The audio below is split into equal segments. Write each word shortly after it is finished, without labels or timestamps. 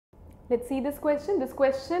Let's see this question. This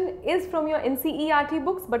question is from your NCERT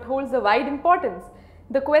books but holds a wide importance.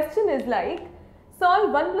 The question is like,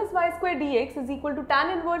 solve 1 plus y square dx is equal to tan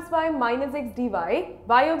inverse y minus x dy,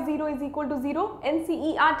 y of 0 is equal to 0,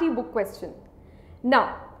 NCERT book question.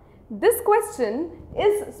 Now, this question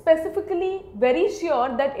is specifically very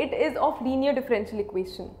sure that it is of linear differential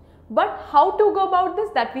equation. But how to go about this,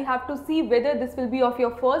 that we have to see whether this will be of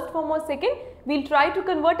your first form or second. We'll try to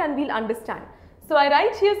convert and we'll understand. So I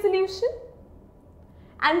write here solution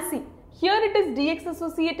and see, here it is dx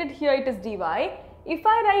associated, here it is dy. If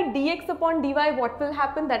I write dx upon dy, what will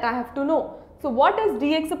happen, that I have to know. So what is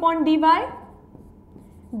dx upon dy?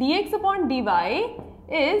 Dx upon dy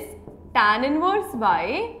is tan inverse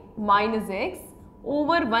y minus x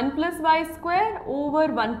over 1 plus y square over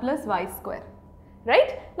 1 plus y square.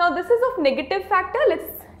 Right? Now this is of negative factor,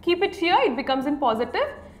 let's keep it here, it becomes in positive.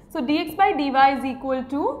 So dx by dy is equal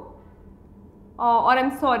to,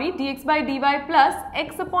 dx by dy plus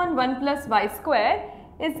x upon 1 plus y square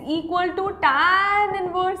is equal to tan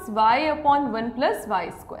inverse y upon 1 plus y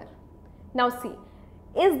square. Now see,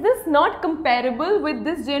 is this not comparable with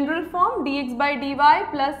this general form dx by dy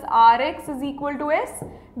plus rx is equal to s,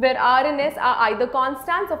 where r and s are either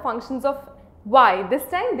constants or functions of y. This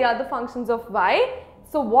time they are the functions of y.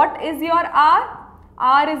 So what is your r?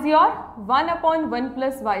 R is your 1 upon 1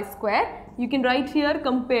 plus y square. You can write here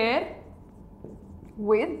compare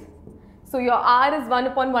with. So your r is 1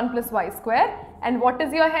 upon 1 plus y square. And what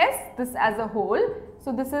is your s? This as a whole.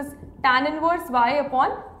 So this is tan inverse y upon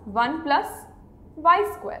 1 plus y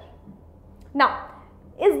square. Now,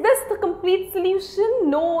 is this the complete solution?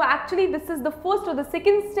 No, actually this is the first or the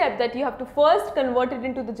second step, that you have to first convert it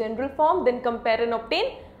into the general form, then compare and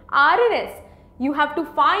obtain r and s. You have to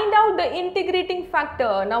find out the integrating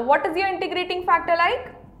factor. Now what is your integrating factor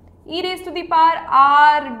like? E raised to the power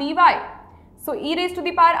r dy. So e raised to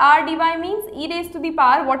the power r dy means e raised to the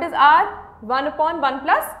power, what is r? 1 upon 1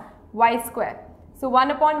 plus y square. So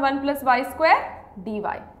 1 upon 1 plus y square dy.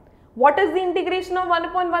 What is the integration of 1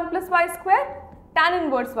 upon 1 plus y square? Tan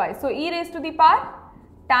inverse y. So e raised to the power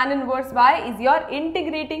tan inverse y is your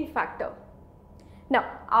integrating factor. Now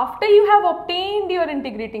after you have obtained your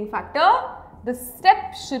integrating factor, the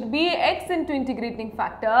step should be x into integrating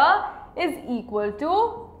factor is equal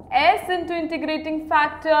to s into integrating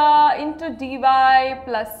factor into dy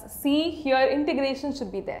plus c. Here integration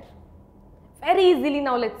should be there. Very easily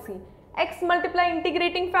now let's see. X multiply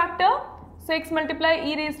integrating factor. So x multiply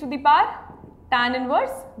e raised to the power tan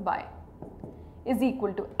inverse y is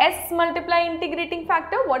equal to s multiply integrating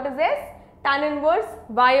factor. What is s? Tan inverse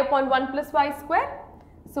y upon 1 plus y square.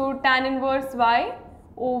 So tan inverse y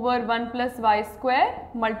over 1 plus y square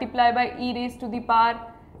multiply by e raised to the power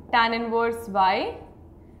tan inverse y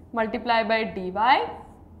multiply by dy.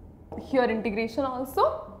 Here integration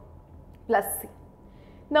also plus c.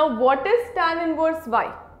 Now what is tan inverse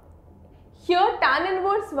y? Here tan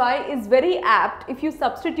inverse y is very apt if you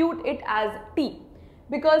substitute it as t,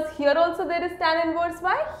 because here also there is tan inverse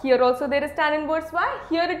y, here also there is tan inverse y,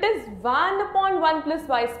 here it is 1 upon 1 plus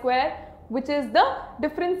y square, which is the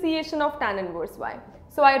differentiation of tan inverse y.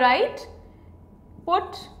 So I write,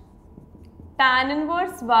 put tan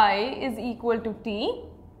inverse y is equal to t,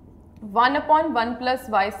 1 upon 1 plus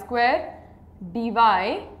y square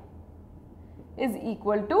dy is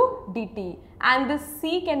equal to dt, and this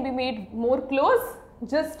c can be made more close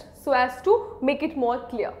just so as to make it more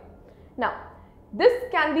clear. Now this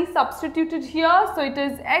can be substituted here, so it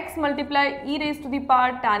is x multiply e raised to the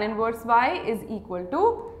power tan inverse y is equal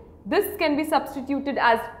to, this can be substituted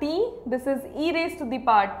as t, this is e raised to the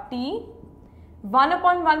power t, 1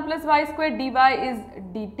 upon 1 plus y square dy is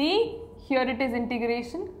dt, here it is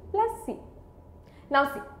integration plus c.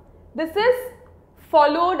 Now see, this is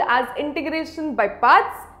followed as integration by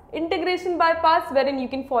parts. Integration by parts wherein you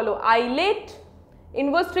can follow isolate,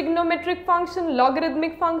 inverse trigonometric function,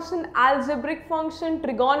 logarithmic function, algebraic function,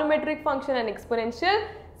 trigonometric function and exponential.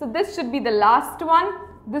 So this should be the last one,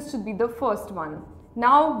 this should be the first one.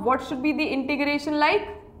 Now what should be the integration like?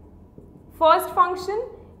 First function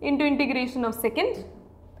into integration of second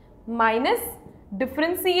minus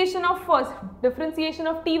differentiation of first, differentiation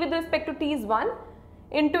of t with respect to t is 1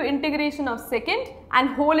 into integration of second, and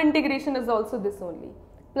whole integration is also this only,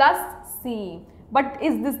 plus c. But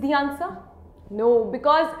is this the answer? No,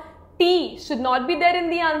 because t should not be there in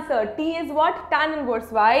the answer. T is what? Tan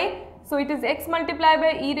inverse y. So it is x multiplied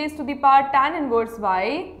by e raised to the power tan inverse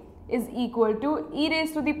y is equal to e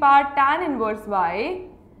raised to the power tan inverse y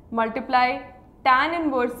multiply tan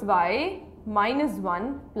inverse y minus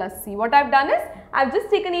 1 plus c. What I have done is, I have just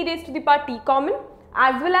taken e raised to the power t common,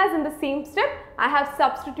 as well as in the same step I have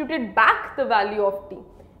substituted back the value of t.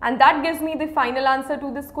 And that gives me the final answer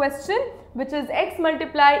to this question, which is x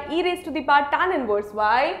multiply e raised to the power tan inverse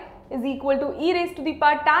y is equal to e raised to the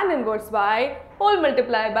power tan inverse y whole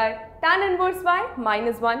multiplied by tan inverse y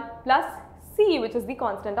minus 1 plus c, which is the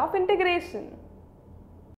constant of integration.